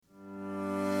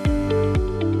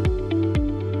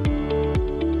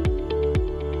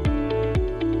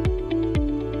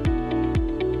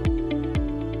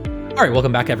All right,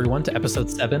 welcome back, everyone, to episode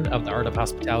 7 of The Art of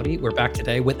Hospitality. We're back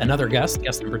today with another guest.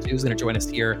 Guest number 2 is going to join us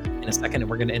here in a second, and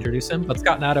we're going to introduce him. But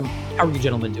Scott and Adam, how are you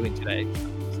gentlemen doing today?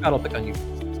 Scott, I'll pick on you.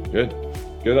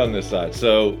 Good on this side.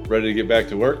 So ready to get back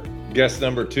to work. Guest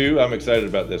number 2, I'm excited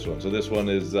about this one. So this one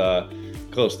is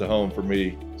close to home for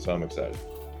me, so I'm excited.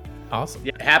 Awesome.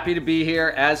 Yeah, happy to be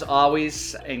here as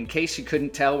always. In case you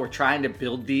couldn't tell, we're trying to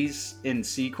build these in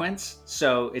sequence.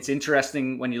 So it's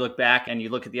interesting when you look back and you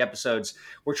look at the episodes,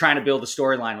 we're trying to build a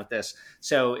storyline with this.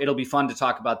 So it'll be fun to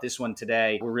talk about this one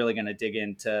today. We're really going to dig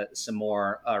into some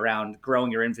more around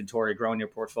growing your inventory, growing your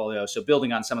portfolio. So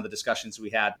building on some of the discussions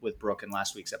we had with Brooke in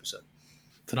last week's episode.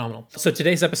 Phenomenal. So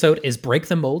today's episode is Break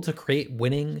the Mold to Create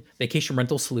Winning Vacation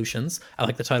Rental Solutions. I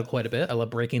like the title quite a bit. I love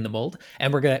breaking the mold.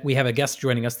 And we have a guest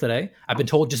joining us today. I've been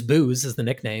told just Booze is the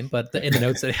nickname, but in the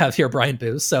notes that I have here, Brian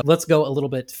Booze. So let's go a little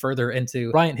bit further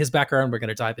into Brian, his background. We're going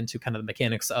to dive into kind of the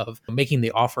mechanics of making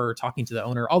the offer, talking to the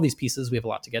owner, all these pieces. We have a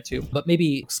lot to get to. But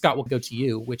maybe, Scott, we'll go to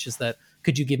you, which is that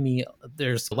could you give me,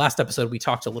 there's the last episode, we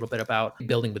talked a little bit about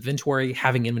building with inventory,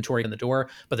 having inventory in the door,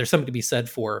 but there's something to be said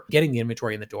for getting the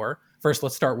inventory in the door. First,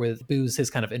 let's start with Booze,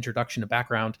 his kind of introduction and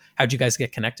background. How'd you guys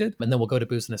get connected? And then we'll go to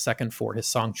Booze in a second for his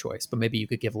song choice, but maybe you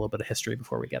could give a little bit of history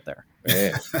before we get there.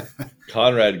 Man,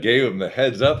 Conrad gave him the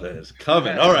heads up that it's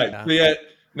coming. All right. Yeah.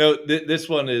 No, this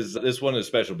one is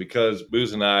special because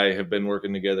Booze and I have been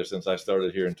working together since I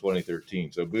started here in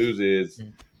 2013. So Booze is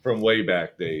from way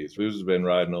back days. Booze has been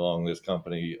riding along this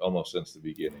company almost since the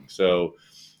beginning. So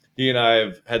he and I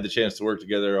have had the chance to work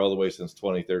together all the way since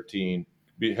 2013.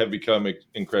 We have become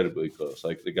incredibly close.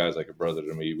 Like the guy's like a brother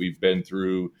to me. We've been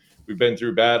through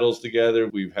battles together.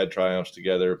 We've had triumphs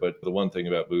together. But the one thing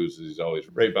about Booze is he's always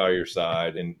right by your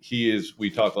side. And we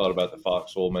talk a lot about the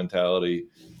foxhole mentality.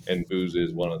 And Booze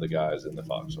is one of the guys in the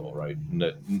foxhole, right?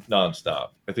 Nonstop.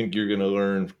 I think you're going to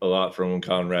learn a lot from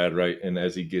Conrad, right? And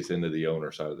as he gets into the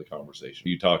owner side of the conversation,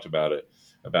 you talked about it,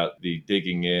 about the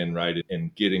digging in, right?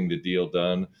 And getting the deal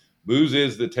done. Booze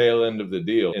is the tail end of the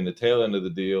deal. And the tail end of the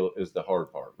deal is the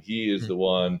hard part. He is the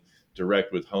one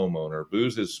direct with homeowner.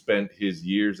 Booze has spent his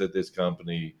years at this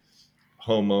company,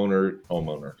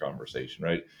 homeowner conversation,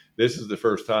 right? This is the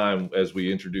first time as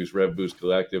we introduce Rev Boost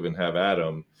Collective and have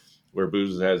Adam, where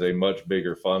Booze has a much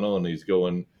bigger funnel and he's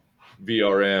going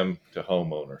VRM to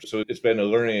homeowner. So it's been a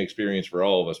learning experience for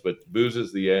all of us, but Booze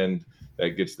is the end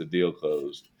that gets the deal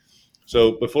closed.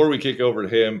 So before we kick over to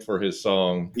him for his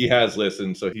song, he has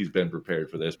listened, so he's been prepared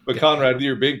for this. But Conrad,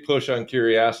 your big push on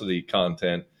curiosity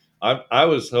content, I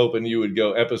was hoping you would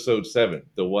go episode 7,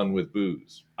 the one with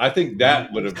Booze. I think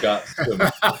that would have got some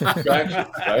traction,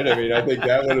 right? I mean, I think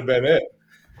that would have been it.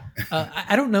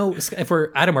 I don't know if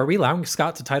Adam, are we allowing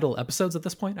Scott to title episodes at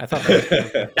this point? I thought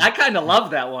I kind of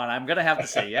love that one. I'm going to have to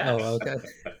say yes. Oh, okay.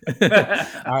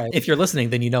 All right. If you're listening,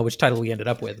 then you know which title we ended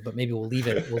up with, but maybe we'll leave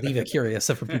it curious.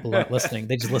 So for people not listening,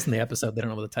 they just listen to the episode. They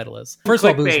don't know what the title is. First of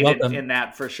all, Booze, welcome. In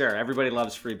that for sure. Everybody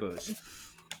loves free booze.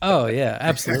 Oh yeah,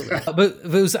 absolutely. But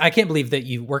Booze, I can't believe that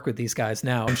you work with these guys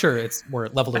now. I'm sure it's more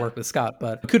level to work with Scott,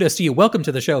 but kudos to you. Welcome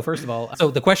to the show, first of all. So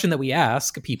the question that we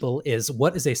ask people is,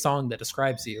 what is a song that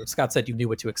describes you? Scott said you knew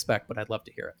what to expect, but I'd love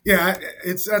to hear it. Yeah,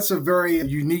 that's a very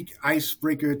unique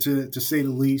icebreaker to say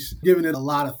the least. Giving it a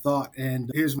lot of thought,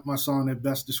 and here's my song that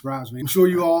best describes me. I'm sure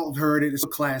you all have heard it. It's a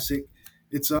classic.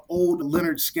 It's an old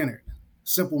Leonard Skinner,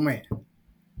 Simple Man.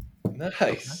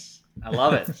 Nice. I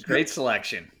love it. Great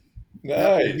selection. Nice.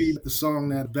 That would be the song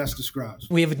that best describes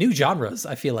me. We have new genres.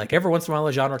 I feel like every once in a while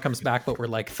a genre comes back, but we're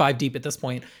like 5 deep at this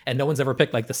point, and no one's ever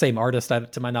picked like the same artist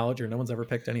to my knowledge, or no one's ever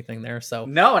picked anything there. So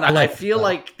no, and I feel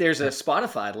like there's a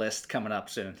Spotify list coming up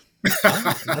soon.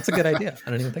 That's a good idea. I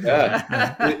don't even think about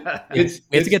that. It's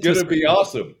going to be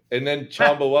awesome. And then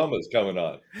Chumbawamba's coming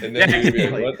on. And then you're going to be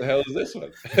like, what the hell is this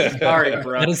one? Sorry,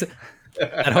 bro.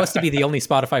 That has to be the only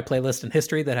Spotify playlist in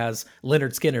history that has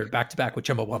Leonard Skinner back to back with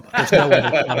Chumbawamba. There's no other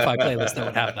Spotify playlist that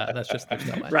would have that. There's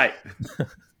no way. Right.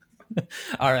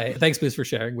 All right. Thanks, Booze, for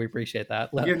sharing. We appreciate that.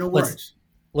 Yeah, no worries.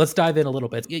 Let's dive in a little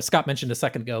bit. Scott mentioned a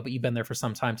second ago, but you've been there for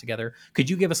some time together. Could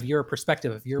you give us your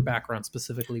perspective of your background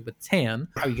specifically with TAN,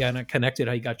 how you got connected,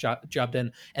 how you got jobbed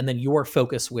in, and then your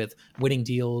focus with winning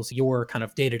deals, your kind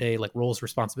of day-to-day like roles,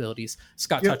 responsibilities?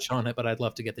 Scott touched on it, but I'd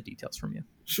love to get the details from you.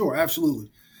 Sure,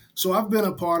 absolutely. So I've been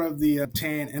a part of the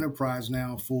TAN enterprise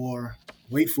now for,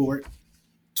 wait for it,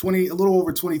 a little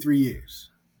over 23 years.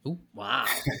 Ooh. Wow.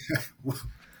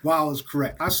 Wow is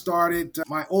correct. I started,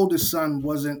 my oldest son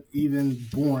wasn't even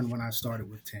born when I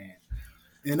started with TAN.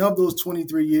 And of those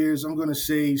 23 years, I'm going to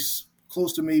say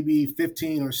close to maybe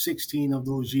 15 or 16 of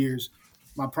those years,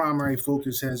 my primary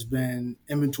focus has been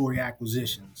inventory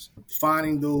acquisitions,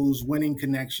 finding those winning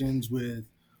connections with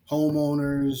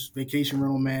homeowners, vacation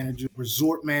rental managers,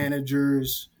 resort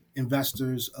managers,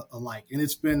 investors alike. And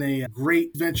it's been a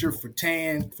great venture for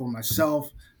Tan, for myself.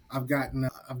 I've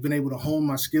been able to hone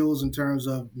my skills in terms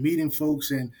of meeting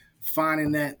folks and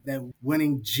finding that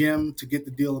winning gem to get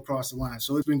the deal across the line.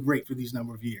 So it's been great for these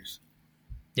number of years.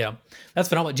 Yeah, that's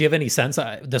phenomenal. Do you have any sense?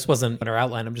 This wasn't in our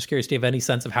outline. I'm just curious. Do you have any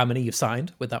sense of how many you've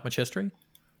signed with that much history?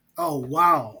 Oh,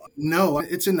 wow. No,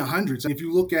 it's in the hundreds. If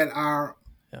you look at our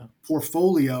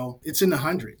portfolio, it's in the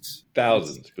hundreds.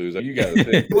 Thousands, Booz. You got to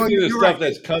think. Well, the stuff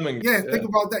that's coming. Yeah, think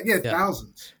about that. Yeah,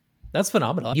 thousands. That's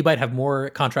phenomenal. You might have more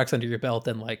contracts under your belt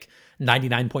than like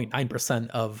 99.9%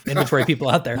 of inventory people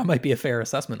out there. That might be a fair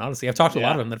assessment. Honestly, I've talked to a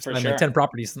lot of them that's been like 10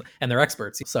 properties and they're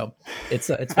experts. So it's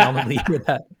phenomenal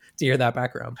to hear that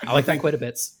background. I like that quite a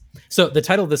bit. So the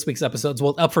title of this week's episodes,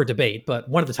 well, up for debate, but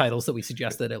one of the titles that we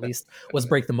suggested at least was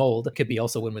Break the Mold. It could be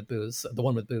also Win with Booze. The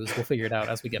one with Booze, we'll figure it out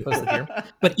as we get posted here.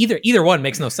 But either one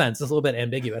makes no sense. It's a little bit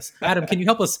ambiguous. Adam, can you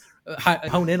help us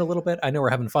hone in a little bit? I know we're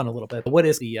having fun a little bit, but what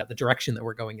is the direction that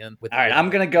we're going in with? All right, I'm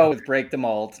going to go with Break the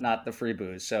Mold, not the free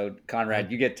booze. So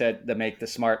Conrad, you get to make the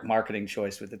smart marketing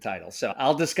choice with the title. So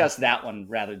I'll discuss that one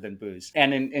rather than booze.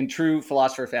 And in true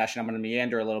philosopher fashion, I'm going to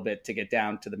meander a little bit to get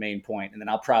down to the main point, and then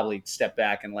I'll probably step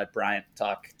back and let Bryant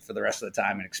talk for the rest of the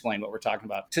time and explain what we're talking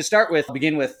about. To start with,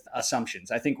 begin with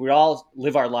assumptions. I think we all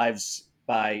live our lives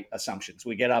by assumptions.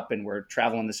 We get up and we're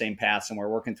traveling the same paths and we're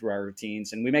working through our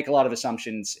routines, and we make a lot of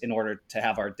assumptions in order to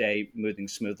have our day moving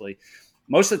smoothly.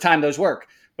 Most of the time those work,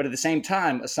 but at the same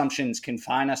time, assumptions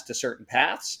confine us to certain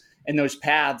paths, and those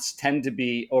paths tend to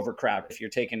be overcrowded. If you're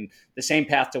taking the same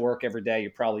path to work every day, you're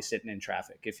probably sitting in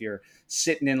traffic. If you're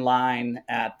sitting in line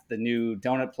at the new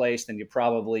donut place, then you're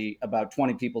probably about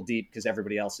 20 people deep because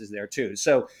everybody else is there too.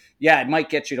 So yeah, it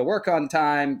might get you to work on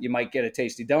time. You might get a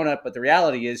tasty donut, but the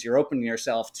reality is you're opening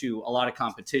yourself to a lot of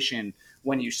competition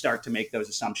when you start to make those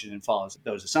assumptions and follow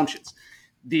those assumptions.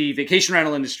 The vacation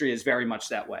rental industry is very much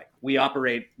that way. We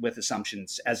operate with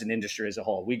assumptions as an industry as a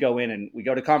whole. We go in and we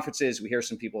go to conferences, we hear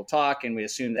some people talk, and we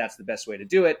assume that's the best way to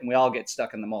do it, and we all get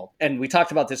stuck in the mold. And we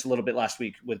talked about this a little bit last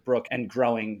week with Brooke and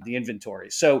growing the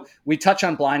inventory. So we touch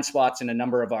on blind spots in a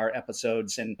number of our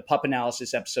episodes, and the PUP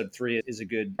analysis episode 3 is a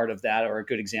good part of that, or a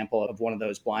good example of one of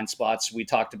those blind spots. We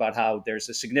talked about how there's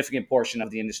a significant portion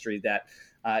of the industry that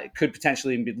could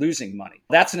potentially be losing money.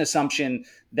 That's an assumption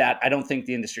that I don't think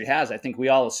the industry has. I think we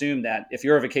all assume that if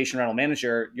you're a vacation rental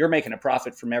manager, you're making a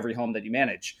profit from every home that you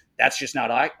manage. That's just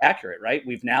not accurate, right?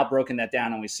 We've now broken that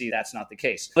down and we see that's not the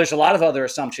case. There's a lot of other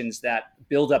assumptions that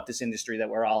build up this industry that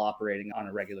we're all operating on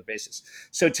a regular basis.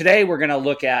 So today we're going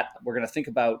to think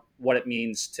about what it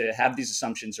means to have these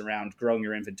assumptions around growing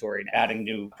your inventory and adding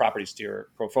new properties to your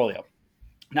portfolio.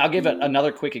 Now I'll give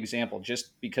another quick example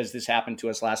just because this happened to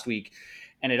us last week.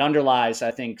 And it underlies, I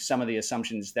think, some of the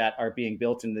assumptions that are being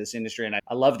built into this industry. And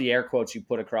I love the air quotes you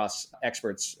put across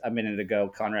experts a minute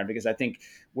ago, Conrad, because I think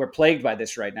we're plagued by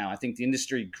this right now. I think the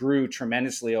industry grew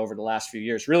tremendously over the last few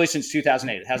years, really since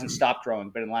 2008. It hasn't stopped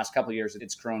growing, but in the last couple of years,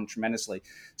 it's grown tremendously.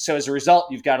 So as a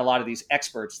result, you've got a lot of these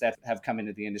experts that have come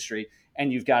into the industry,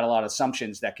 and you've got a lot of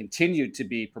assumptions that continue to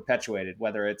be perpetuated,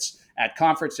 whether it's at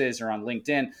conferences or on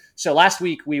LinkedIn. So last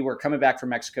week, we were coming back from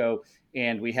Mexico,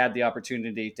 and we had the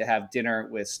opportunity to have dinner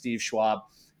with Steve Schwab.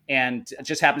 And it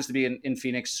just happens to be in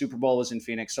Phoenix. Super Bowl was in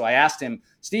Phoenix. So I asked him,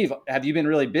 Steve, have you been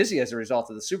really busy as a result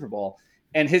of the Super Bowl?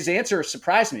 And his answer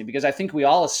surprised me because I think we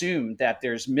all assume that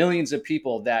there's millions of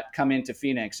people that come into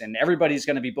Phoenix and everybody's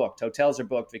going to be booked. Hotels are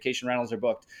booked, vacation rentals are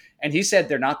booked. And he said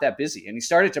they're not that busy. And he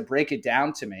started to break it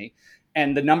down to me.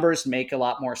 And the numbers make a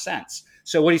lot more sense.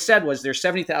 So what he said was there's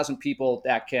 70,000 people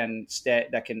that can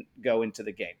go into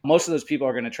the game. Most of those people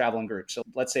are going to travel in groups. So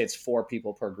let's say it's 4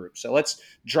 people per group. So let's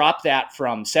drop that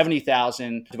from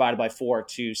 70,000 divided by 4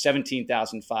 to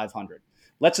 17,500.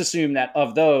 Let's assume that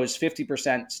of those,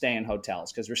 50% stay in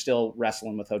hotels because we're still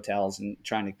wrestling with hotels and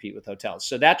trying to compete with hotels.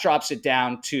 So that drops it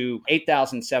down to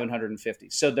 8,750.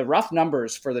 So the rough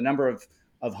numbers for the number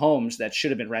of homes that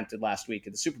should have been rented last week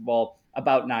at the Super Bowl,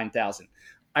 about 9,000.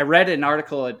 I read an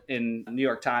article in New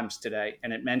York Times today,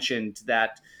 and it mentioned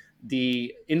that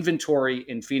the inventory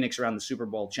in Phoenix around the Super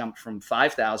Bowl jumped from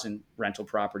 5,000 rental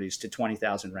properties to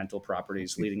 20,000 rental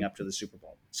properties leading up to the Super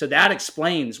Bowl. So that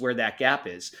explains where that gap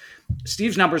is.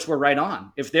 Steve's numbers were right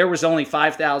on. If there was only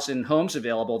 5,000 homes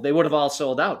available, they would have all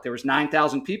sold out. There was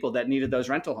 9,000 people that needed those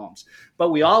rental homes.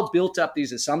 But we all built up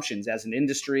these assumptions as an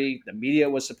industry. The media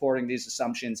was supporting these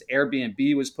assumptions.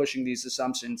 Airbnb was pushing these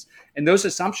assumptions. And those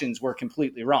assumptions were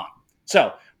completely wrong.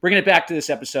 So bringing it back to this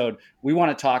episode, we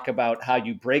want to talk about how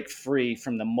you break free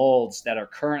from the molds that are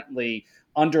currently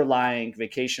underlying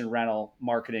vacation rental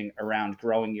marketing around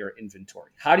growing your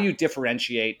inventory. How do you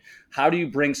differentiate? How do you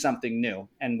bring something new?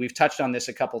 And we've touched on this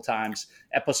a couple times,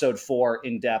 episode 4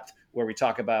 in depth, where we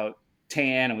talk about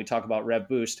TAN and we talk about Rev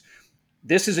Boost.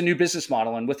 This is a new business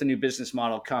model, and with the new business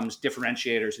model comes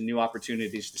differentiators and new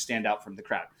opportunities to stand out from the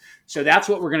crowd. So that's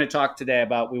what we're going to talk today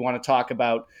about. We want to talk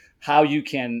about how you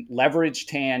can leverage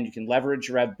TAN, you can leverage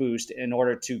Rev Boost in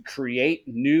order to create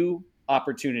new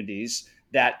opportunities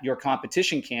that your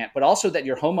competition can't, but also that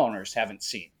your homeowners haven't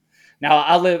seen. Now,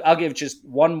 I'll give just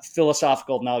one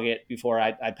philosophical nugget before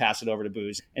I pass it over to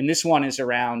Booz. And this one is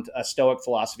around a Stoic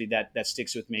philosophy that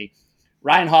sticks with me.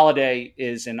 Ryan Holiday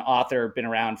is an author, been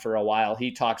around for a while.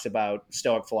 He talks about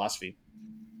Stoic philosophy.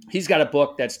 He's got a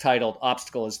book that's titled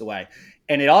Obstacle is the Way.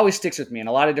 And it always sticks with me in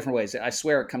a lot of different ways. I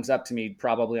swear it comes up to me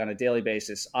probably on a daily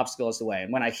basis. Obstacle is the way.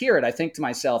 And when I hear it, I think to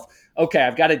myself, okay,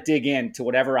 I've got to dig into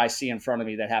whatever I see in front of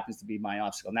me that happens to be my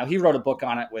obstacle. Now, he wrote a book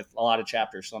on it with a lot of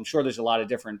chapters, so I'm sure there's a lot of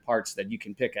different parts that you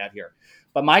can pick at here.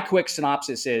 But my quick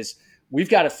synopsis is we've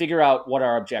got to figure out what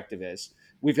our objective is.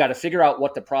 We've got to figure out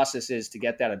what the process is to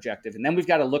get that objective. And then we've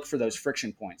got to look for those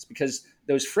friction points, because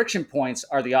those friction points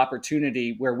are the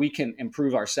opportunity where we can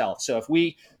improve ourselves. So if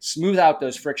we smooth out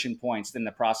those friction points, then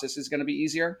the process is going to be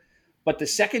easier. But the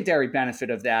secondary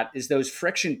benefit of that is those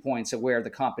friction points of where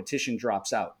the competition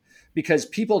drops out, because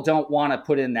people don't want to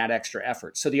put in that extra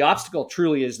effort. So the obstacle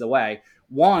truly is the way.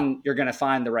 One, you're going to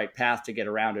find the right path to get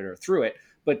around it or through it.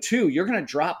 But 2, you're going to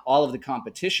drop all of the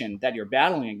competition that you're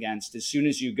battling against as soon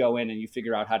as you go in and you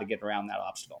figure out how to get around that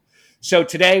obstacle. So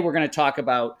today we're going to talk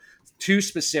about 2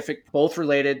 specific, both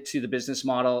related to the business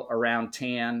model around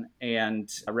TAN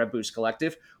and Rev Boost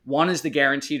Collective. One is the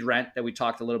guaranteed rent that we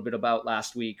talked a little bit about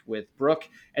last week with Brooke.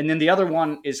 And then the other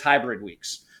one is hybrid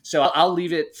weeks. So I'll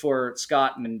leave it for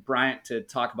Scott and Bryant to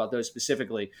talk about those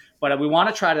specifically. But we want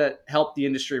to try to help the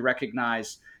industry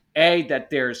recognize, A,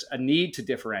 that there's a need to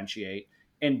differentiate,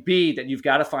 and B, that you've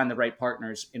got to find the right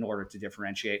partners in order to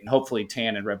differentiate. And hopefully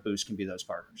TAN and Rev Boost can be those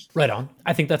partners. Right on.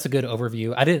 I think that's a good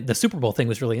overview. The Super Bowl thing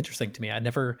was really interesting to me.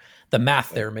 The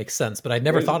math there makes sense, but I'd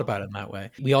never thought about it in that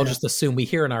way. We all just assume, we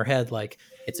hear in our head, like,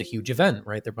 it's a huge event,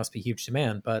 right? There must be huge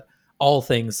demand, but all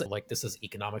things like this is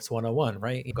economics 101,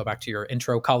 right? You go back to your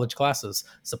intro college classes,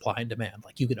 supply and demand.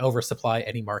 Like, you can oversupply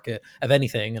any market of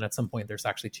anything, and at some point there's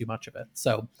actually too much of it.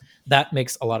 So that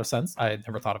makes a lot of sense. I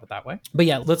never thought of it that way. But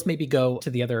yeah, let's maybe go to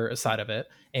the other side of it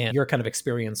and your kind of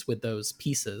experience with those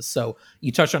pieces. So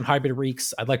you touched on hybrid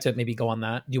weeks. I'd like to maybe go on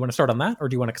that. Do you want to start on that, or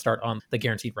do you want to start on the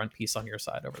guaranteed rent piece on your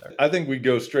side over there? I think we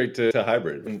go straight to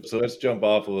hybrid. And so let's jump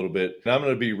off a little bit. And I'm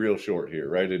going to be real short here,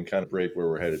 right? And kind of break where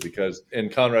we're headed, because,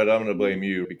 and Conrad, I'm going to blame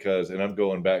you because, and I'm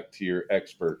going back to your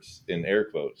experts in air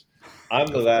quotes. I'm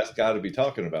the last guy to be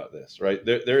talking about this, right?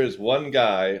 There is one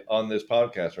guy on this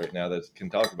podcast right now that can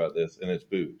talk about this, and it's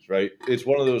Booz, right? It's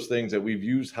one of those things that we've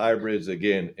used hybrids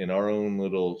again in our own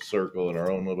little circle, in our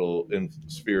own little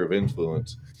sphere of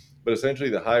influence. But essentially,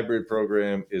 the hybrid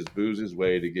program is Booz's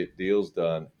way to get deals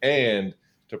done and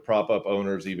to prop up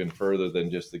owners even further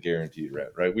than just the guaranteed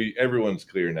rent, right? Everyone's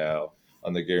clear now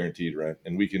on the guaranteed rent,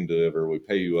 and we can deliver. We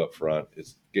pay you up front.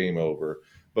 It's game over.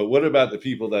 But what about the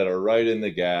people that are right in the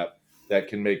gap that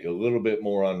can make a little bit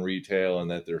more on retail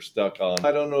and that they're stuck on,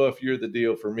 I don't know if you're the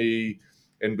deal for me?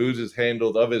 And Booz has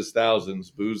handled, of his thousands,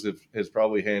 Booz has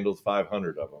probably handled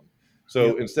 500 of them.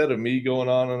 So instead of me going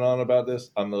on and on about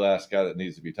this, I'm the last guy that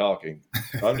needs to be talking.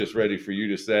 I'm just ready for you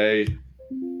to say,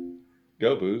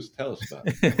 go Booz, tell us about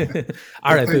it.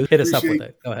 All right, Booz, hit us up with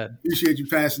it. Go ahead. Appreciate you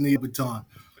passing the baton.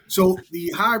 So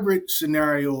the hybrid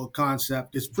scenario or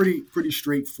concept is pretty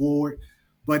straightforward,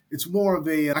 but it's more of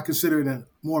I consider it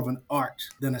more of an art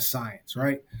than a science,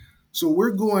 right? So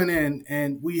we're going in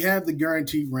and we have the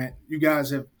guaranteed rent. You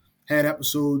guys have had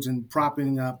episodes and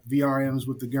propping up VRMs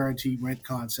with the guaranteed rent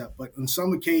concept, but on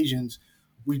some occasions,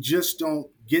 we just don't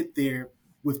get there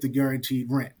with the guaranteed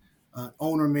rent.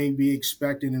 Owner may be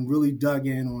expecting and really dug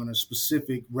in on a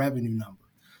specific revenue number.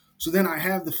 So then I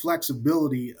have the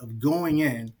flexibility of going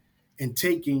in and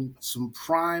taking some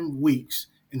prime weeks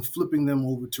and flipping them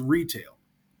over to retail.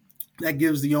 That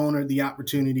gives the owner the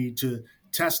opportunity to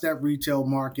test that retail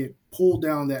market, pull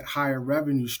down that higher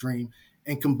revenue stream,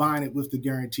 and combine it with the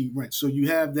guaranteed rent. So you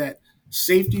have that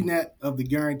safety net of the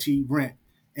guaranteed rent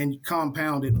and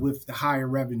compound it with the higher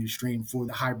revenue stream for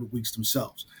the hybrid weeks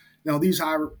themselves. Now, these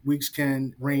hybrid weeks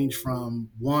can range from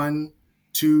 1,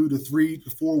 2 to 3 to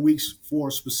 4 weeks for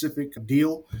a specific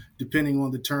deal, depending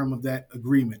on the term of that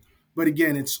agreement. But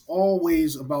again, it's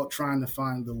always about trying to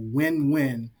find the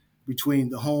win-win between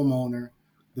the homeowner,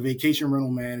 the Vacation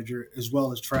Rental Manager, as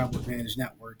well as Travel Advantage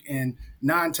Network. And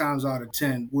 9 times out of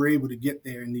 10, we're able to get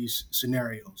there in these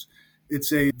scenarios.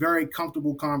 It's a very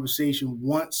comfortable conversation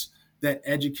once that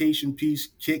education piece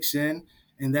kicks in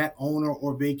and that owner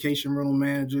or vacation rental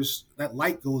managers, that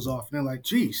light goes off and they're like,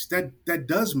 geez, that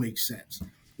does make sense.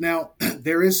 Now,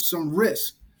 there is some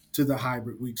risk to the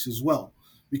hybrid weeks as well,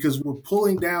 because we're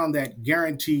pulling down that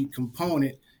guaranteed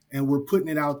component and we're putting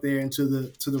it out there into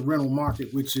the rental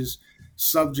market, which is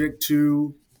subject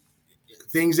to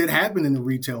things that happen in the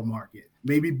retail market.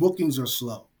 Maybe bookings are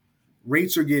slow,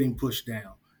 rates are getting pushed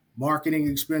down, marketing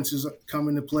expenses come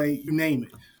into play, you name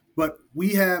it. But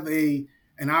we have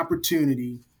an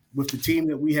opportunity with the team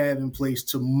that we have in place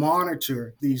to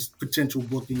monitor these potential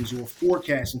bookings or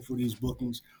forecasting for these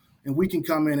bookings. And we can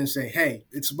come in and say, hey,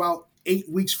 it's about 8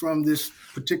 weeks from this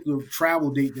particular travel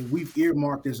date that we've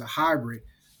earmarked as a hybrid.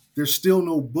 There's still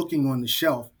no booking on the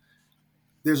shelf.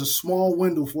 There's a small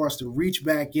window for us to reach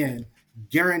back in,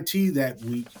 guarantee that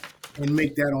week, and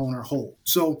make that owner whole.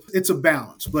 So it's a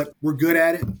balance, but we're good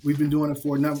at it. We've been doing it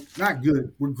for not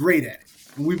good, we're great at it.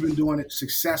 And we've been doing it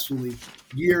successfully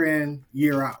year in,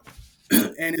 year out.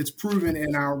 And it's proven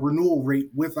in our renewal rate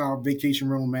with our vacation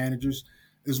rental managers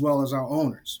as well as our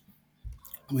owners.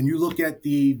 When you look at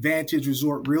the Vantage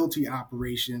Resort Realty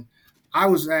operation, I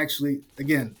was actually,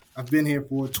 again, I've been here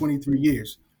for 23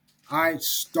 years. I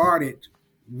started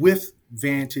with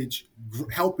Vantage,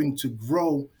 helping to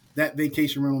grow that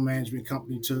vacation rental management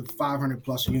company to 500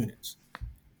 plus units.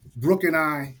 Brooke and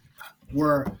I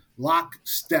were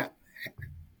lockstep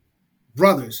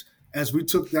brothers as we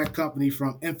took that company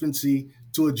from infancy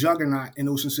to a juggernaut in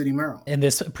Ocean City, Maryland. And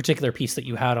this particular piece that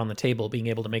you had on the table, being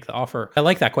able to make the offer, I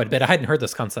like that quite a bit. I hadn't heard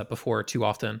this concept before too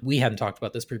often. We hadn't talked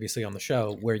about this previously on the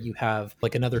show, where you have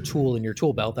like another tool in your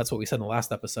tool belt. That's what we said in the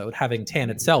last episode. Having TAN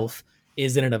itself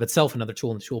is in and of itself another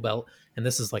tool in the tool belt, and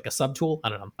this is like a sub tool. I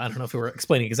don't know if we were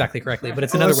explaining exactly correctly, but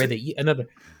it's another way that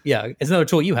it's another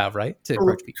tool you have, right, to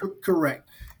approach people. Correct.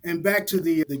 And back to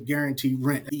the guaranteed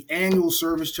rent, the annual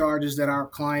service charges that our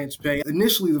clients pay.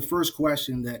 Initially, the first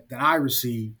question that I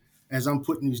receive as I'm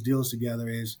putting these deals together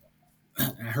is,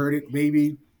 I heard it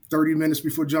maybe 30 minutes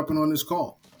before jumping on this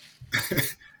call.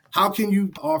 How can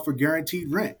you offer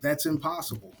guaranteed rent? That's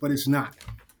impossible, but it's not.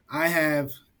 I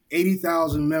have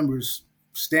 80,000 members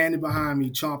standing behind me,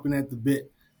 chomping at the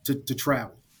bit to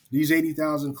travel. These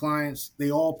 80,000 clients, they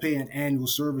all pay an annual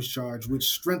service charge, which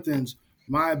strengthens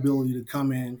my ability to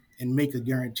come in and make a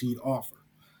guaranteed offer.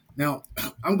 Now,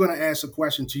 I'm going to ask a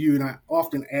question to you, and I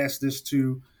often ask this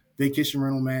to vacation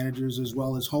rental managers as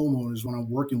well as homeowners when I'm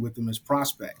working with them as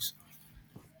prospects.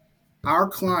 Our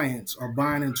clients are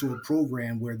buying into a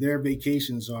program where their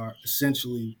vacations are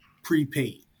essentially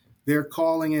prepaid. They're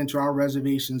calling into our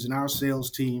reservations and our sales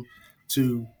team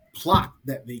to plot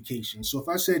that vacation. So if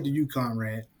I said to you,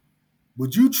 Conrad,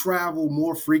 would you travel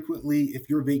more frequently if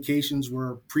your vacations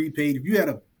were prepaid? If you had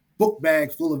a book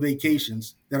bag full of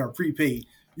vacations that are prepaid,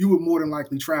 you would more than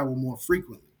likely travel more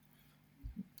frequently.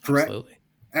 Correct? Absolutely.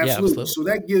 Absolutely. Yeah, absolutely. So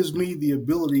that gives me the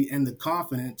ability and the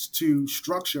confidence to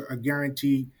structure a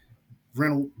guaranteed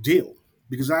rental deal,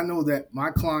 because I know that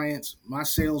my clients, my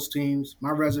sales teams, my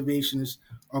reservationists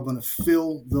are going to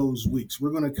fill those weeks.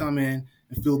 We're going to come in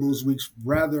and fill those weeks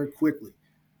rather quickly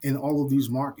in all of these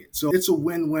markets. So it's a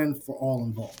win-win for all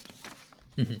involved.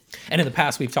 Mm-hmm. And in the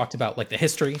past, we've talked about like the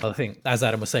history. I think, as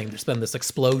Adam was saying, there's been this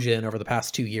explosion over the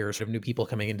past 2 years of new people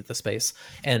coming into the space.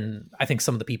 And I think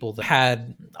some of the people that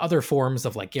had other forms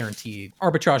of like guaranteed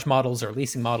arbitrage models or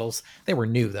leasing models, they were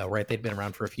new though, right? They'd been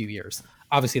around for a few years.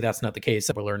 Obviously, that's not the case.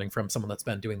 We're learning from someone that's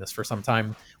been doing this for some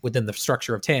time within the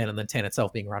structure of TAN, and then TAN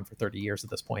itself being around for 30 years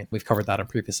at this point. We've covered that in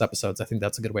previous episodes. I think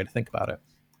that's a good way to think about it.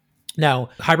 Now,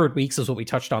 hybrid weeks is what we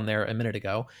touched on there a minute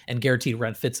ago, and guaranteed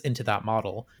rent fits into that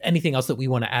model. Anything else that we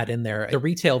want to add in there? The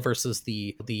retail versus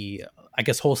the I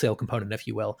guess, wholesale component, if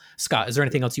you will. Scott, is there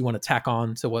anything else you want to tack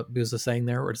on to what Booz is saying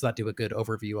there, or does that do a good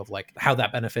overview of like how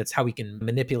that benefits, how we can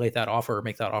manipulate that offer or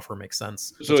make that offer make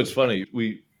sense? So it's funny.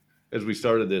 As we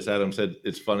started this, Adam said,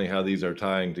 it's funny how these are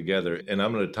tying together, and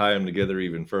I'm going to tie them together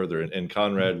even further. And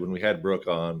Conrad, when we had Brooke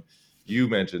on, you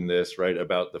mentioned this, right,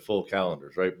 about the full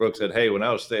calendars, right? Brooke said, hey, when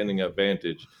I was standing up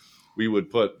Vantage, we would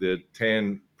put the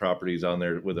TAN properties on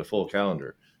there with a full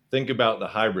calendar. Think about the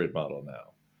hybrid model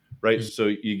now, right? Mm-hmm. So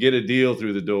you get a deal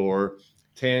through the door.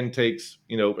 TAN takes,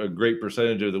 a great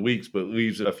percentage of the weeks, but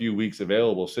leaves a few weeks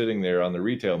available sitting there on the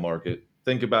retail market.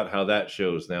 Think about how that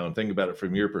shows now, and think about it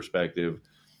from your perspective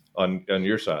on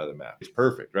your side of the map. It's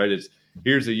perfect, right?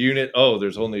 Here's a unit. Oh,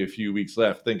 there's only a few weeks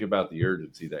left. Think about the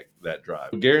urgency that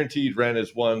drives. Guaranteed rent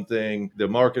is one thing. The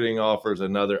marketing offer is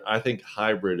another. I think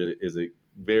hybrid is a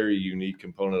very unique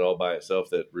component all by itself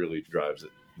that really drives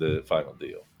it, the final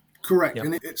deal. Correct. Yep.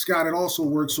 And Scott, it also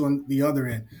works on the other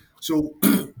end. So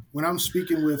when I'm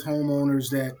speaking with homeowners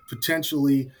that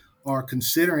potentially are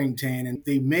considering tan, and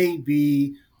they may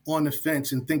be on the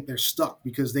fence and think they're stuck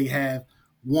because they have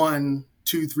 1,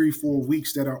 2, 3, 4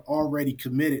 weeks that are already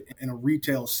committed in a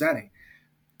retail setting,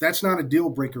 that's not a deal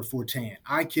breaker for tan.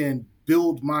 I can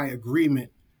build my agreement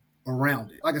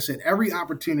around it. Like I said, every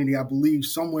opportunity, I believe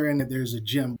somewhere in it, there's a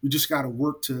gem. We just got to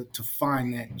work to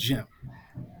find that gem.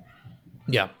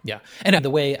 Yeah, yeah. And the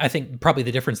way I think probably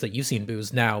the difference that you've seen,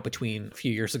 Booz, now between a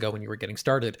few years ago when you were getting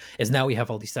started is now we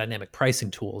have all these dynamic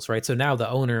pricing tools, right? So now the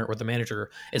owner or the manager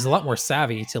is a lot more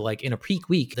savvy to, like, in a peak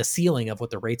week, the ceiling of what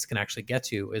the rates can actually get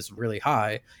to is really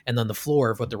high. And then the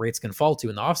floor of what the rates can fall to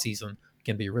in the off season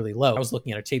can be really low. I was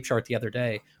looking at a tape chart the other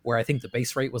day where I think the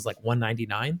base rate was like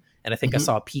 199. And I think I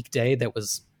saw a peak day that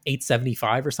was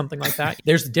 875 or something like that.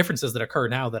 There's differences that occur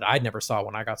now that I never saw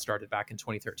when I got started back in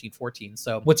 2013, 14.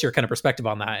 So what's your kind of perspective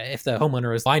on that? If the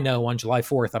homeowner is, I know on July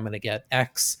 4th, I'm going to get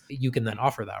X, you can then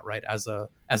offer that, right? As a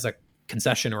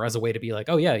concession or as a way to be like,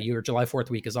 oh yeah, your July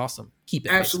 4th week is awesome. Keep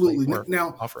it. Absolutely.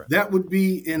 Now, offer it. That would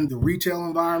be in the retail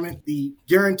environment. The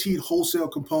guaranteed wholesale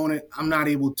component, I'm not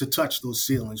able to touch those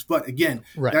ceilings. But again,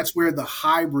 That's where the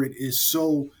hybrid is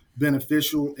so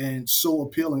beneficial and so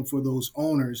appealing for those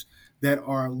owners that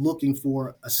are looking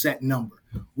for a set number.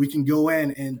 We can go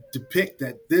in and depict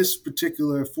that this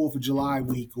particular 4th of July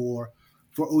week, or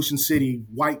for Ocean City,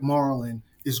 White Marlin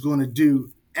is going to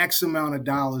do X amount of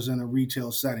dollars in a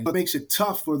retail setting. It makes it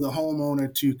tough for the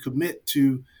homeowner to commit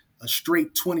to a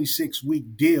straight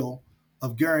 26-week deal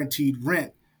of guaranteed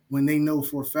rent when they know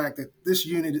for a fact that this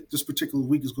unit, this particular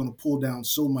week, is going to pull down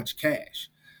so much cash.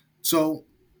 So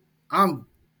I'm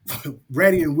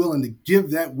ready and willing to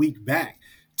give that week back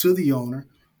to the owner,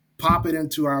 pop it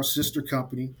into our sister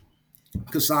company,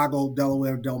 Casago,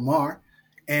 Delaware, Del Mar,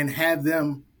 and have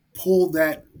them pull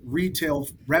that retail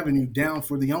revenue down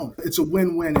for the owner. It's a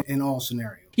win-win in all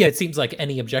scenarios. Yeah, it seems like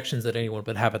any objections that anyone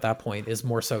would have at that point is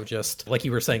more so just, like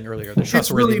you were saying earlier, the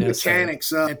trustworthiness. It's really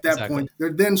mechanics at that point.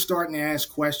 They're then starting to ask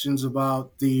questions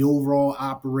about the overall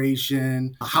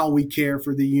operation, how we care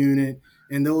for the unit,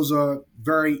 and those are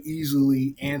very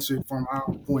easily answered from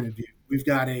our point of view. We've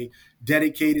got a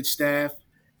dedicated staff.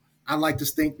 I like to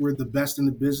think we're the best in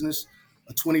the business.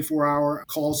 A 24-hour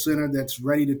call center that's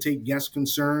ready to take guest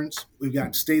concerns. We've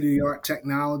got state-of-the-art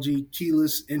technology,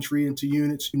 keyless entry into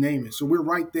units, you name it. So we're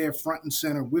right there front and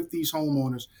center with these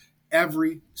homeowners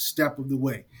every step of the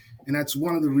way. And that's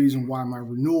one of the reasons why my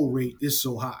renewal rate is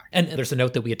so high. And there's a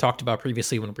note that we had talked about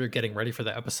previously when we were getting ready for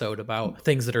the episode about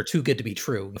things that are too good to be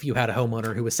true. If you had a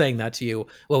homeowner who was saying that to you,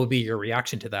 what would be your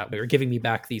reaction to that? You're giving me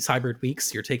back these hybrid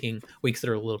weeks. You're taking weeks that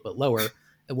are a little bit lower.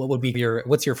 What would be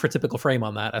what's your typical frame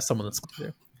on that as someone that's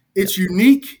there? It's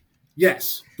unique,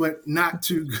 yes, but not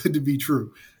too good to be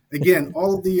true. Again,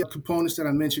 all of the components that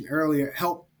I mentioned earlier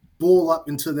help boil up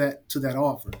into that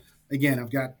offer. Again,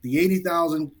 I've got the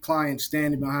 80,000 clients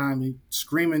standing behind me,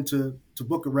 screaming to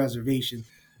book a reservation.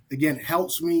 Again,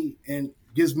 helps me and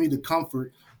gives me the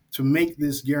comfort to make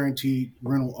this guaranteed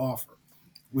rental offer.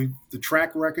 The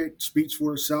track record speaks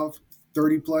for itself.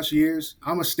 30 plus years.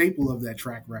 I'm a staple of that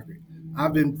track record.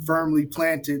 I've been firmly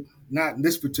planted, not in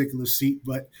this particular seat,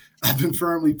 but I've been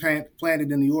firmly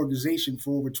planted in the organization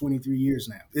for over 23 years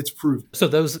now. It's proven. So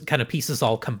those kind of pieces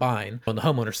all combine on the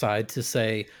homeowner side to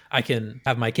say, I can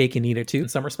have my cake and eat it too in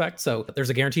some respect. So there's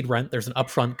a guaranteed rent. There's an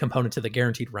upfront component to the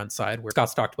guaranteed rent side where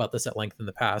Scott's talked about this at length in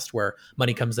the past, where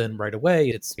money comes in right away.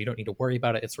 You don't need to worry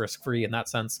about it. It's risk-free in that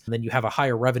sense. And then you have a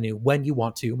higher revenue when you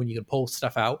want to, when you can pull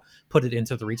stuff out, put it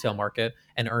into the retail market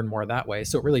and earn more that way.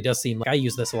 So it really does seem like I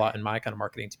use this a lot in my kind of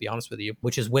marketing, to be honest with you,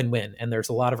 which is win-win. And there's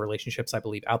a lot of relationships, I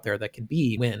believe, out there that can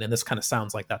be win. And this kind of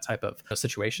sounds like that type of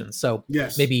situation. So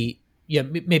yes. Maybe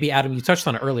Adam, you touched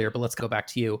on it earlier, but let's go back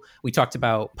to you. We talked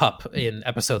about PUP in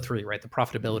episode 3, right? The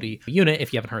profitability unit.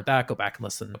 If you haven't heard that, go back and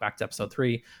listen back to episode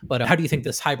 3. But how do you think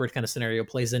this hybrid kind of scenario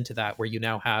plays into that, where you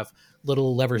now have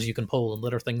little levers you can pull and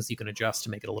little things you can adjust to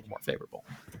make it a little more favorable?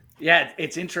 Yeah,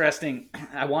 it's interesting.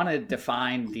 I want to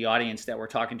define the audience that we're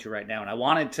talking to right now. And I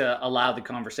wanted to allow the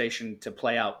conversation to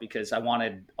play out because I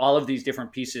wanted all of these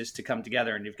different pieces to come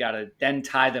together. And you've got to then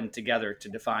tie them together to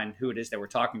define who it is that we're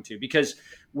talking to. Because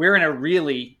we're in a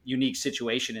really unique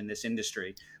situation in this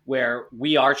industry where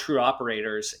we are true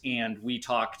operators and we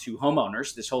talk to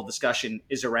homeowners. This whole discussion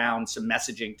is around some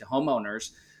messaging to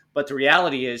homeowners But the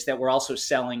reality is that we're also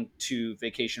selling to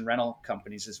vacation rental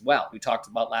companies as well. We talked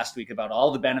about last week about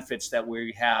all the benefits that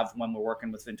we have when we're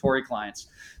working with Vintory clients.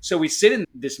 So we sit in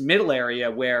this middle area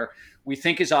where we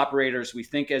think as operators, we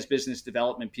think as business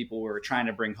development people, we're trying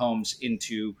to bring homes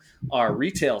into our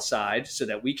retail side so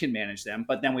that we can manage them.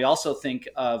 But then we also think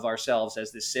of ourselves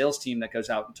as this sales team that goes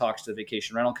out and talks to the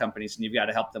vacation rental companies, and you've got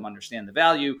to help them understand the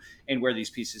value and where these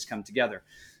pieces come together.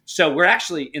 So we're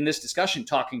actually in this discussion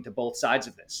talking to both sides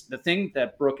of this. The thing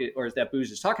that that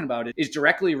Booz is talking about is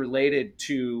directly related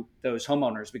to those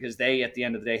homeowners, because they, at the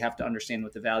end of the day, have to understand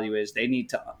what the value is. They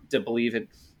need to believe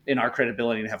in our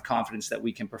credibility and have confidence that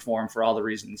we can perform for all the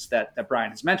reasons that Brian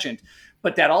has mentioned.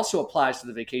 But that also applies to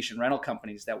the vacation rental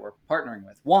companies that we're partnering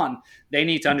with. One, they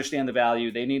need to understand the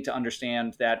value. They need to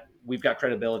understand that we've got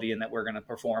credibility and that we're going to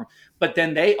perform. But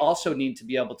then they also need to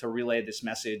be able to relay this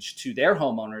message to their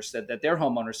homeowners, that their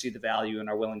homeowners see the value and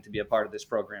are willing to be a part of this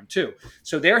program too.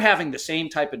 So they're having the same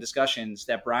type of discussions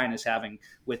that Brian is having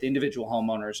with individual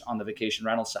homeowners on the vacation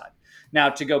rental side. Now,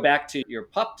 to go back to your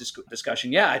PUP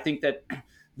discussion, I think that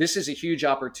this is a huge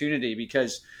opportunity,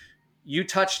 because you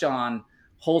touched on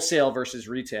wholesale versus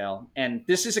retail. And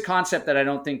this is a concept that I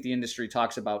don't think the industry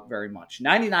talks about very much.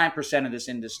 99% of this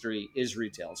industry is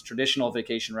retail. It's traditional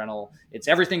vacation rental. It's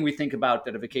everything we think about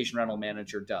that a vacation rental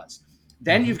manager does.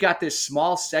 Then you've got this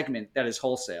small segment that is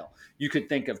wholesale. You could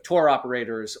think of tour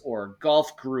operators or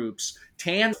golf groups.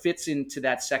 TAN fits into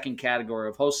that second category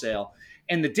of wholesale.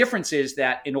 And the difference is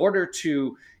that in order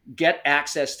to get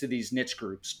access to these niche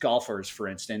groups, golfers, for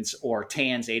instance, or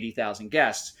TAN's 80,000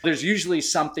 guests, there's usually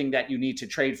something that you need to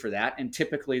trade for that. And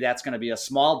typically that's going to be a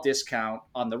small discount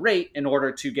on the rate in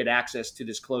order to get access to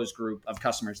this closed group of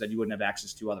customers that you wouldn't have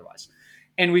access to otherwise.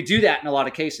 And we do that in a lot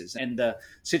of cases. And the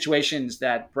situations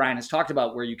that Brian has talked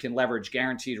about, where you can leverage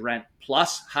guaranteed rent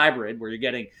plus hybrid, where you're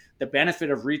getting the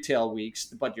benefit of retail weeks,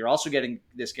 but you're also getting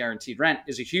this guaranteed rent,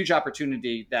 is a huge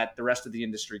opportunity that the rest of the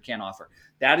industry can't offer.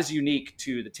 That is unique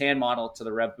to the TAN model, to the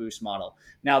RevBoost model.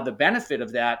 Now, the benefit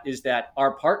of that is that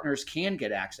our partners can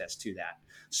get access to that.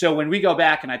 So when we go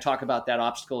back and I talk about that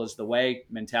obstacle is the way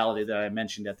mentality that I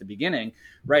mentioned at the beginning,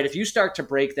 right? If you start to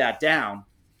break that down,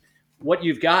 what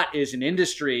you've got is an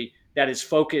industry that is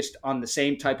focused on the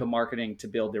same type of marketing to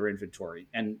build their inventory.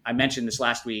 And I mentioned this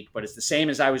last week, but it's the same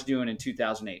as I was doing in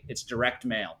 2008. It's direct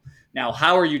mail. Now,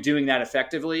 how are you doing that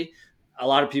effectively? A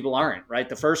lot of people aren't, right?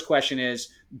 The first question is,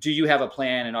 do you have a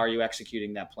plan and are you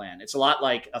executing that plan? It's a lot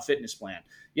like a fitness plan.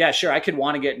 Yeah, sure, I could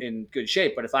want to get in good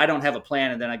shape, but if I don't have a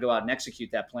plan and then I go out and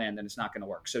execute that plan, then it's not going to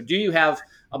work. So do you have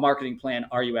a marketing plan?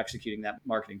 Are you executing that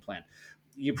marketing plan?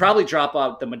 You probably drop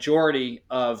out the majority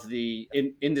of the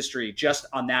industry just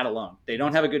on that alone. They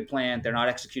don't have a good plan. They're not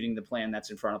executing the plan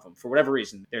that's in front of them for whatever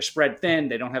reason. They're spread thin.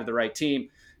 They don't have the right team.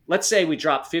 Let's say we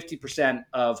drop 50%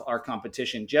 of our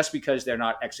competition just because they're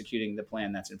not executing the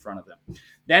plan that's in front of them.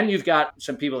 Then you've got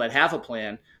some people that have a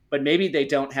plan, but maybe they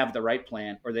don't have the right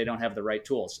plan or they don't have the right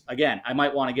tools. Again, I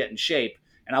might want to get in shape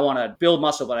and I want to build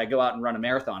muscle, but I go out and run a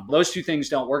marathon. Those two things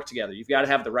don't work together. You've got to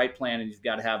have the right plan and you've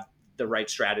got to have the right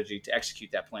strategy to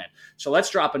execute that plan. So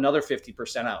let's drop another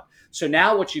 50% out. So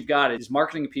now what you've got is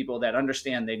marketing people that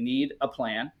understand they need a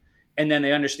plan, and then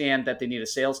they understand that they need a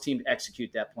sales team to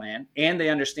execute that plan, and they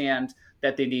understand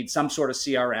that they need some sort of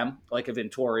CRM like a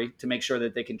Vintory to make sure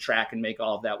that they can track and make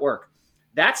all of that work.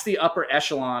 That's the upper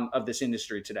echelon of this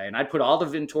industry today. And I'd put all the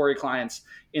Vintory clients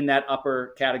in that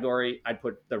upper category. I'd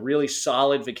put the really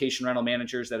solid vacation rental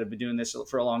managers that have been doing this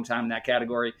for a long time in that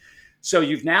category. So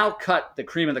you've now cut the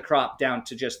cream of the crop down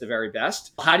to just the very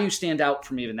best. How do you stand out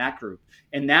from even that group?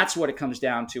 And that's what it comes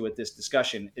down to with this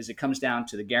discussion, is it comes down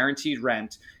to the guaranteed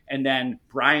rent and then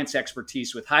Brian's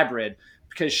expertise with hybrid.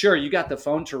 Because sure, you got the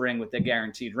phone to ring with the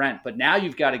guaranteed rent, but now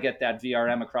you've got to get that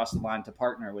VRM across the line to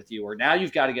partner with you, or now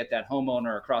you've got to get that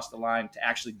homeowner across the line to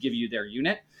actually give you their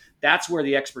unit. That's where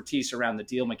the expertise around the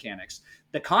deal mechanics.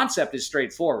 The concept is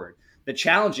straightforward. The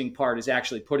challenging part is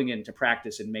actually putting it into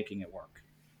practice and making it work.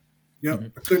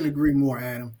 Yep, I couldn't agree more,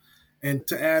 Adam. And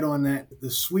to add on that, the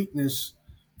sweetness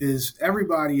is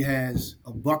everybody has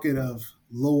a bucket of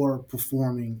lower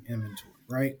performing inventory,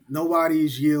 right?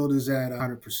 Nobody's yield is at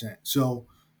 100%. So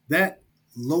that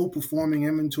low performing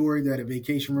inventory that a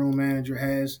vacation rental manager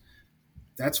has,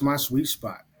 that's my sweet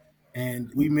spot. And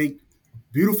we make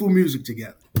beautiful music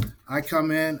together. I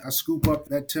come in, I scoop up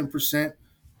that 10%.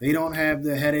 They don't have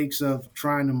the headaches of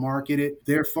trying to market it.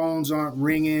 Their phones aren't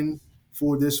ringing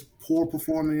for this poor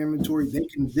performing inventory. They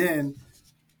can then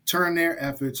turn their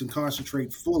efforts and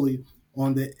concentrate fully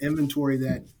on the inventory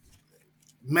that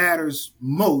matters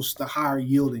most, the higher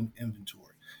yielding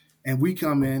inventory. And we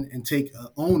come in and take an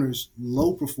owner's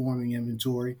low performing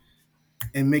inventory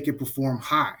and make it perform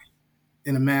high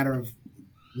in a matter of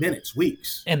minutes,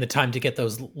 weeks. And the time to get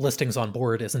those listings on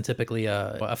board isn't typically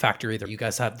a factor either. You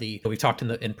guys have we've talked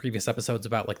in previous episodes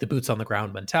about like the boots on the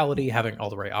ground mentality, having all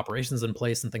the right operations in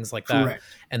place and things like that. Correct.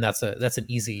 And that's an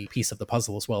easy piece of the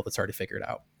puzzle as well that's already figured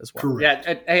out as well. Correct.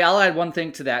 Yeah. Hey, I'll add one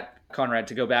thing to that, Conrad,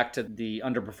 to go back to the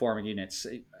underperforming units.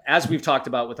 As we've talked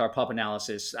about with our PUP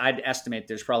analysis, I'd estimate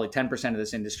there's probably 10% of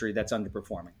this industry that's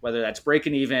underperforming, whether that's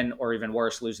breaking even or even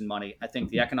worse, losing money. I think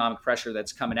the economic pressure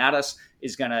that's coming at us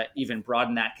is going to even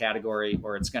broaden that category,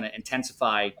 or it's going to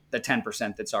intensify the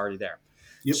 10% that's already there.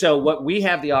 Yep. So what we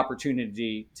have the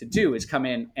opportunity to do is come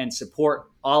in and support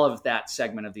all of that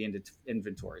segment of the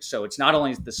inventory. So it's not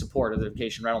only the support of the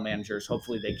vacation rental managers.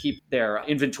 Hopefully they keep their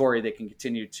inventory. They can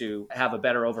continue to have a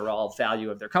better overall value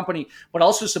of their company, but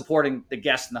also supporting the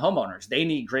guests and the homeowners. They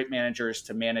need great managers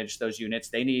to manage those units.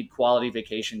 They need quality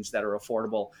vacations that are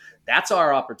affordable. That's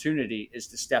our opportunity, is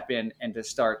to step in and to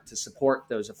start to support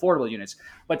those affordable units.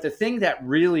 But the thing that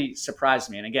really surprised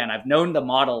me, and again, I've known the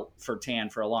model for TAN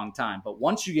for a long time, but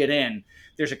once you get in,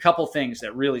 there's a couple things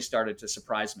that really started to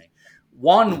surprise me.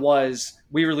 One was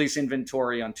we release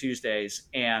inventory on Tuesdays,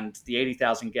 and the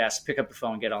 80,000 guests pick up the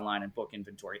phone, get online, and book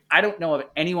inventory. I don't know of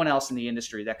anyone else in the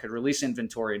industry that could release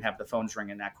inventory and have the phones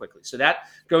ringing that quickly. So that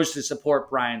goes to support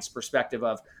Brian's perspective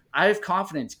of, I have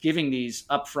confidence giving these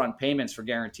upfront payments for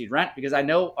guaranteed rent because I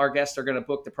know our guests are going to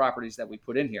book the properties that we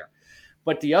put in here.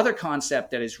 But the other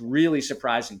concept that is really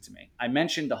surprising to me, I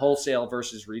mentioned the wholesale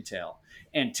versus retail.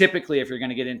 And typically, if you're going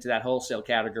to get into that wholesale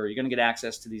category, you're going to get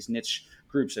access to these niche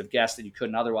groups of guests that you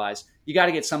couldn't otherwise. You got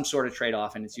to get some sort of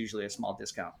trade-off, and it's usually a small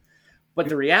discount. But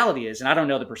the reality is, and I don't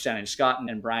know the percentage, Scott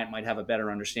and Bryant might have a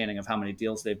better understanding of how many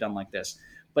deals they've done like this,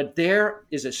 but there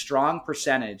is a strong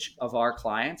percentage of our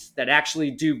clients that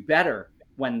actually do better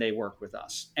when they work with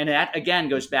us. And that, again,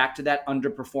 goes back to that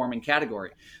underperforming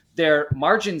category. Their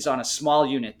margins on a small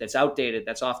unit that's outdated,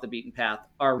 that's off the beaten path,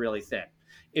 are really thin.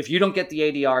 If you don't get the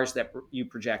ADRs that you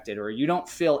projected, or you don't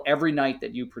fill every night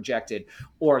that you projected,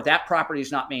 or that property is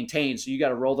not maintained, so you got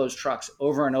to roll those trucks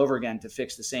over and over again to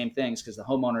fix the same things because the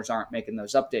homeowners aren't making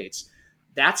those updates,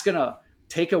 that's going to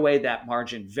take away that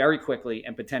margin very quickly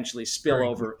and potentially spill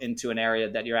over into an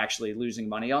area that you're actually losing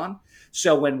money on.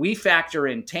 So when we factor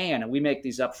in TAN and we make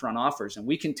these upfront offers, and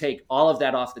we can take all of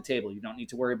that off the table, you don't need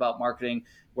to worry about marketing.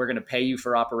 We're going to pay you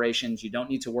for operations. You don't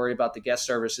need to worry about the guest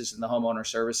services and the homeowner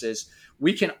services.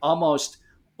 We can almost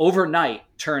overnight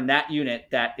turn that unit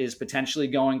that is potentially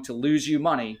going to lose you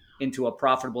money into a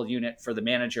profitable unit for the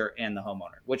manager and the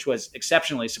homeowner, which was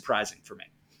exceptionally surprising for me.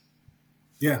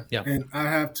 Yeah. And I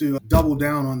have to double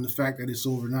down on the fact that it's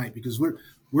overnight, because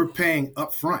we're paying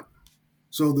upfront.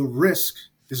 So the risk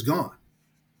is gone.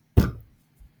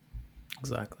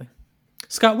 Exactly.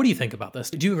 Scott, what do you think about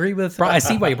this? Do you agree with? I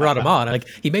see why you brought him on. Like,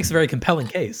 he makes a very compelling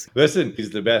case. Listen,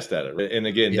 he's the best at it. And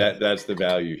again, that's the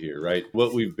value here, right?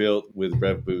 What we've built with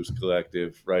Rev Boost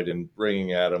Collective, right, and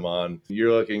bringing Adam on,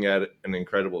 you're looking at an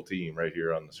incredible team right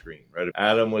here on the screen, right?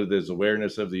 Adam with his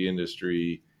awareness of the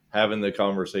industry, having the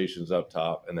conversations up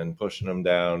top, and then pushing them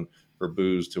down for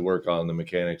Booz to work on the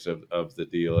mechanics of the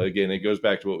deal. Again, it goes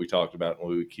back to what we talked about and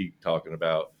what we keep talking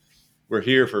about. We're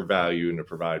here for value and to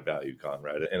provide value,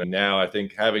 Conrad. And now I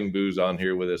think having Booz on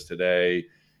here with us today,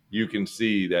 you can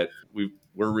see that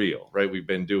we're real, right? We've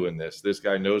been doing this. This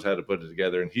guy knows how to put it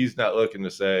together, and he's not looking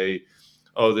to say,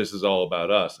 oh, this is all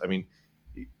about us. I mean,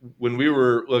 when we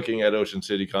were looking at Ocean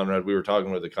City, Conrad, we were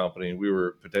talking with a company, and we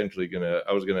were potentially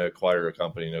I was going to acquire a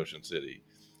company in Ocean City.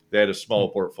 They had a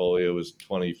small portfolio, it was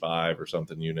 25 or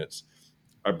something units.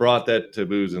 I brought that to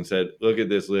Booz and said, look at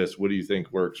this list. What do you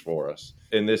think works for us?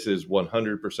 And this is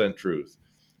 100% truth.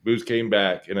 Booz came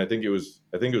back, and I think it was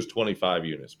 25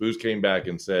 units. Booz came back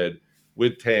and said,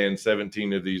 with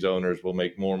 17 of these owners will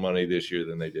make more money this year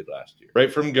than they did last year.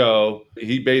 Right from go,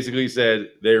 he basically said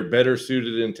they're better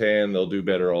suited in TAN. They'll do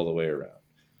better all the way around.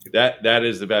 That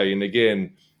is the value. And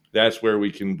again, that's where we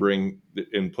can bring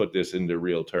and put this into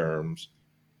real terms.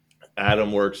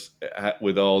 Adam works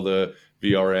with all the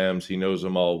VRMs. He knows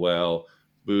them all well.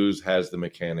 Booz has the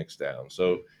mechanics down.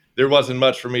 So there wasn't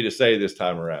much for me to say this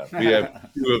time around. We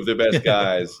have two of the best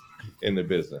guys in the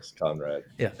business, Conrad.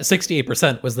 Yeah,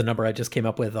 68% was the number I just came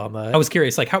up with on the. I was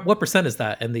curious, like, what percent is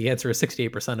that? And the answer is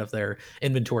 68% of their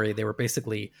inventory they were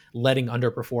basically letting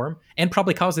underperform and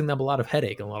probably causing them a lot of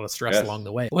headache and a lot of stress along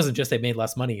the way. It wasn't just they made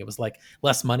less money; it was like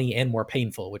less money and more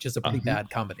painful, which is a pretty bad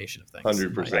combination of things.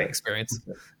 100% in my experience.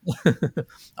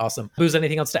 Awesome. Booz,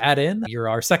 anything else to add in? You're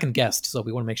our second guest, so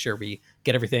we want to make sure we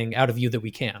get everything out of you that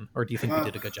we can? Or do you think we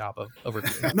did a good job of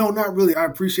overviewing? No, not really. I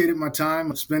appreciated my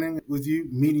time spending with you,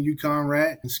 meeting you,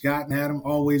 Conrad, and Scott and Adam.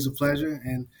 Always a pleasure.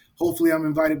 And hopefully I'm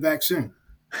invited back soon.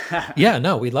 Yeah,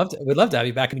 no, we'd love to have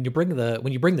you back. And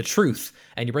when you bring the truth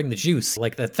and you bring the juice,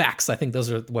 like the facts, I think those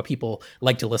are what people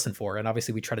like to listen for. And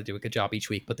obviously we try to do a good job each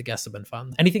week, but the guests have been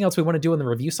fun. Anything else we want to do on the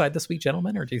review side this week,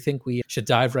 gentlemen? Or do you think we should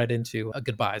dive right into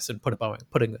goodbyes and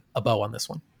putting a bow on this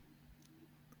one?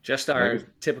 Just our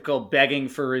typical begging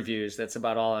for reviews. That's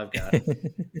about all I've got.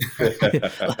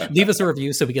 Leave us a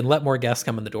review so we can let more guests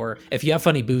come in the door. If you have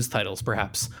funny booze titles,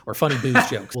 perhaps, or funny booze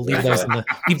jokes, we'll leave those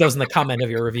in the comment of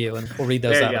your review, and we'll read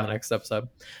those out in the next episode.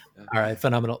 All right,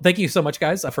 phenomenal. Thank you so much,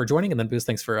 guys, for joining, and then Booze,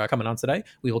 thanks for coming on today.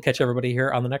 We will catch everybody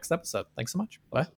here on the next episode. Thanks so much. Bye.